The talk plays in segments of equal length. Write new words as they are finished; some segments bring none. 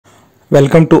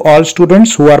Welcome to all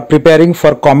students who are preparing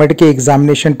for Comedk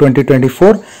examination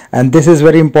 2024, and this is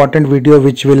very important video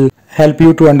which will help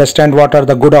you to understand what are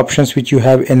the good options which you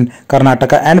have in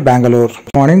Karnataka and Bangalore. Good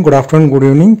morning, good afternoon, good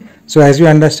evening. So as you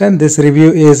understand, this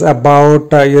review is about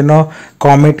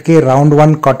Comedk round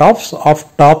 1 cutoffs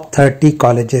of top 30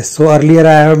 colleges. So earlier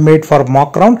I have made for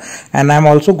mock round, and I am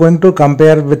also going to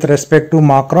compare with respect to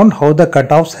mock round how the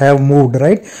cutoffs have moved,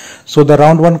 right? So the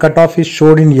round 1 cutoff is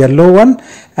shown in yellow one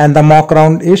and the mock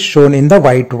round is shown in the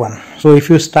white one. So if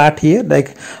you start here,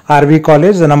 like RV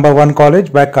college, the number 1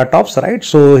 college by cutoffs, right?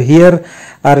 So here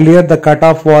earlier the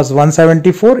cutoff was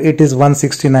 174, it is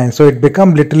 169, so it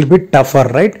become little bit tougher,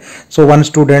 right? So one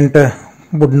student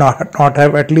would not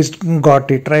have at least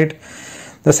got it, right?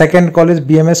 The second college,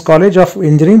 BMS College of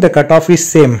Engineering, the cutoff is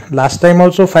same. Last time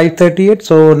also 538,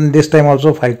 so this time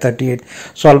also 538.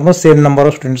 So almost same number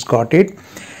of students got it.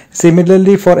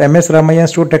 Similarly for MS Ramayya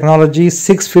Institute of Technology,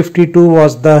 652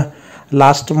 was the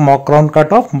last mock round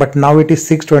cutoff, but now it is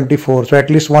 624. So at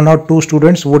least 1 or 2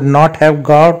 students would not have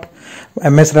got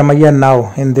MS Ramayya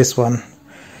now in this one.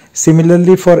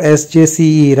 Similarly for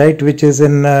SJCE, right, which is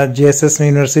in JSS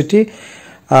University,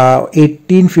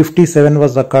 1857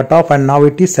 was the cutoff and now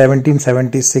it is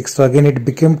 1776. So again it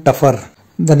became tougher.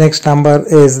 The next number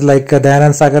is like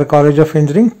Dayanand Sagar College of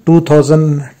Engineering,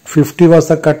 2050 was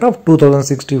the cutoff,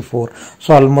 2064.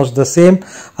 So almost the same.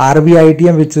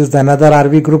 RVITM, which is another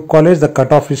RV group college, the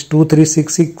cutoff is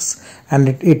 2366 and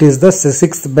it is the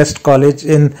 6th best college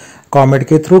in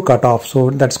Comedk through cutoff. So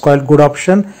that's quite good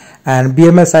option. And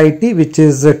BMS IT, which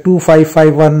is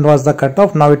 2551 was the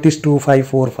cutoff, now it is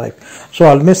 2545. So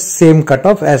almost same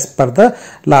cutoff as per the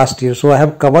last year. So I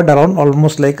have covered around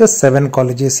almost like 7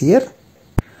 colleges here.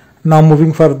 Now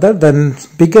moving further, the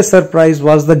biggest surprise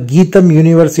was the Geetham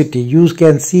University. You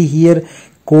can see here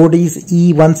code is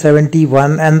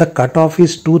E171 and the cutoff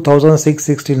is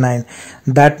 2669.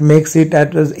 That makes it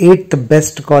at 8th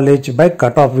best college by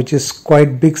cutoff, which is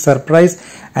quite big surprise,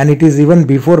 and it is even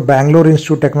before Bangalore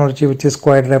Institute of Technology, which is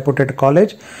quite reputed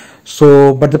college.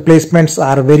 So but the placements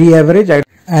are very average,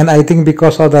 and I think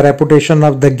because of the reputation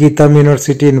of the Geetham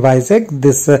University in Vizag,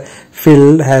 this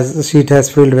sheet has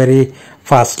filled very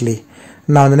fastly.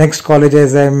 Now the next college,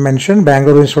 as I mentioned,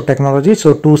 Bangalore Institute of Technology,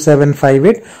 so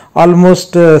 2758,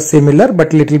 almost similar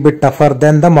but little bit tougher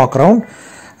than the mock round.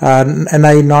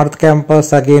 NI North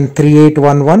Campus again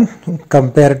 3811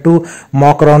 compared to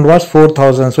mock round was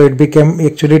 4000, so it became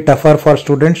actually tougher for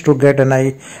students to get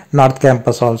NI North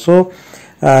Campus also.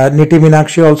 Niti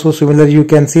Meenakshi also similar, you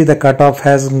can see the cutoff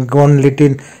has gone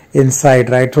little inside,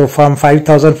 right? So from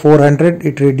 5400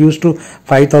 it reduced to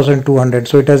 5200,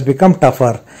 so it has become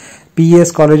tougher.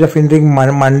 PES College of Engineering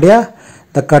Mandya,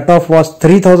 the cutoff was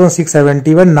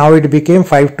 3671, now it became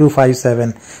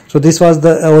 5257. So this was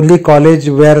the only college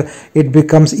where it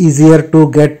becomes easier to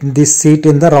get this seat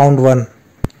in the round 1.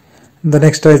 The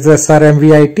next is the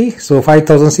SRMVIT, so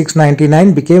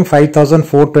 5699 became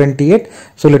 5428,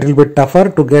 so little bit tougher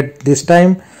to get this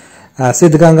time.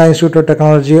 Siddhganga Institute of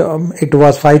Technology, it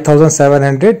was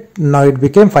 5700, now it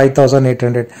became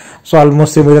 5800, so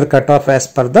almost similar cutoff as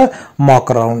per the mock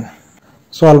round.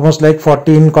 So almost like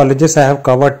 14 colleges I have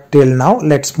covered till now.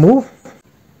 Let's move.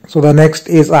 So the next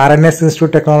is RNS Institute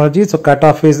of Technology. So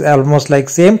cutoff is almost like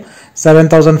same.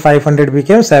 7500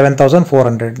 became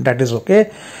 7400. That is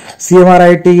okay.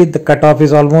 CMRIT, the cutoff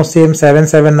is almost same.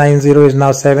 7790 is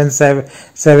now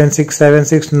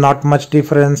 7676. Not much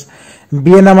difference.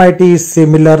 BNMIT is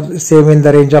similar, same in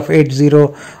the range of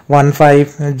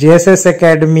 8015. JSS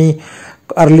Academy,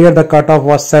 earlier the cutoff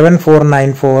was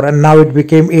 7494 and now it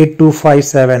became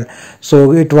 8257.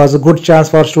 So it was a good chance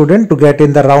for student to get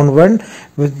in the round 1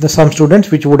 with some students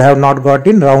which would have not got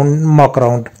in mock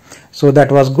round. So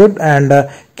that was good. And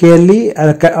KLE,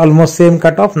 almost same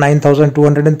cutoff,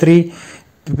 9203.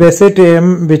 BSET,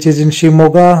 which is in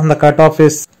Shimoga, the cutoff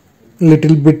is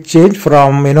little bit changed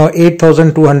from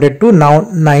 8200 to now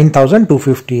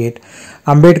 9258.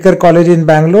 Ambedkar College in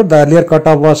Bangalore, the earlier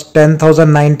cutoff was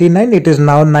 10,099, it is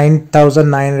now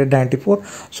 9,994,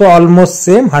 so almost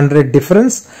same, 100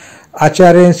 difference.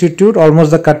 Acharya Institute, almost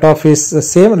the cutoff is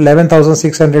same,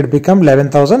 11,600 become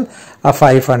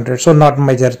 11,500, so not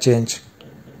major change.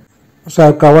 So I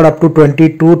have covered up to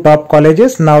 22 top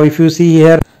colleges. Now if you see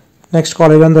here, next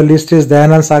college on the list is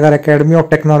Dayanand Sagar Academy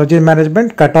of Technology and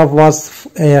Management. Cutoff was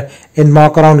in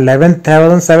mock round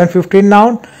 11,715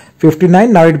 now.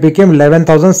 59, now it became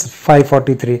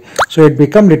 11,543, so it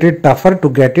became little tougher to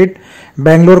get it.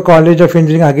 Bangalore College of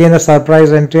Engineering, again a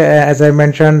surprise entry, as I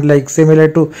mentioned, like similar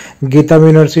to Geetham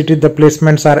University, the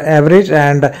placements are average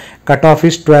and cutoff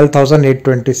is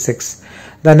 12,826.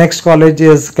 The next college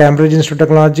is Cambridge Institute of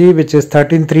Technology, which is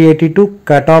 13,382.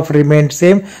 Cutoff remained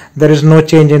same. There is no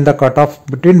change in the cutoff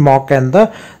between mock and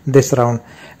this round.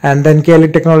 And then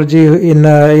KLE Technology in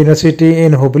University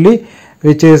in Hubli,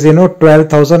 which is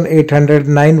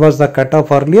 12,809 was the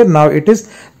cutoff earlier. Now it is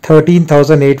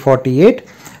 13,848.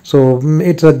 So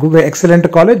it's a good,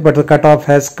 excellent college, but the cutoff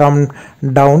has come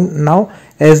down now.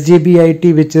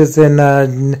 SJBIT, which is in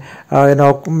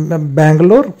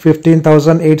Bangalore,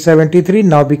 15,873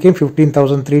 now became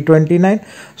 15,329.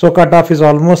 So cutoff is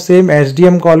almost same.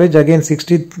 SDM College again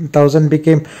 60,000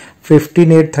 became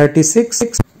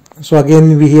 15,836. So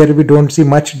again here we don't see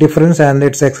much difference, and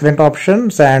it's excellent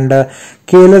options. And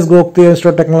KLS Gokti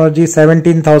Institute of Technology,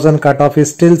 17,000 cutoff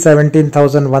is still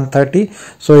 17,130,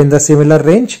 so in the similar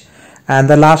range. And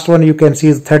the last one you can see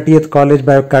is 30th college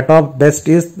by cutoff. Best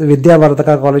is Vidya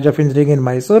Vardhaka College of Engineering in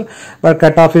Mysore, but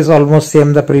cutoff is almost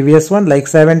same the previous one, like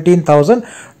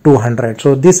 17,200.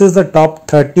 So this is the top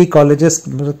 30 colleges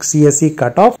CSE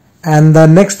cutoff. And the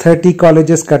next 30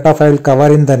 colleges cutoff I will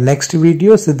cover in the next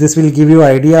video. So this will give you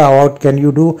idea what can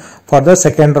you do for the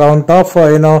second round of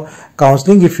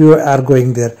counseling if you are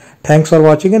going there. Thanks for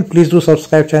watching, and please do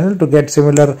subscribe channel to get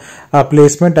similar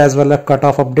placement as well as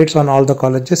cutoff updates on all the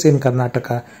colleges in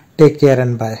Karnataka. Take care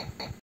and bye.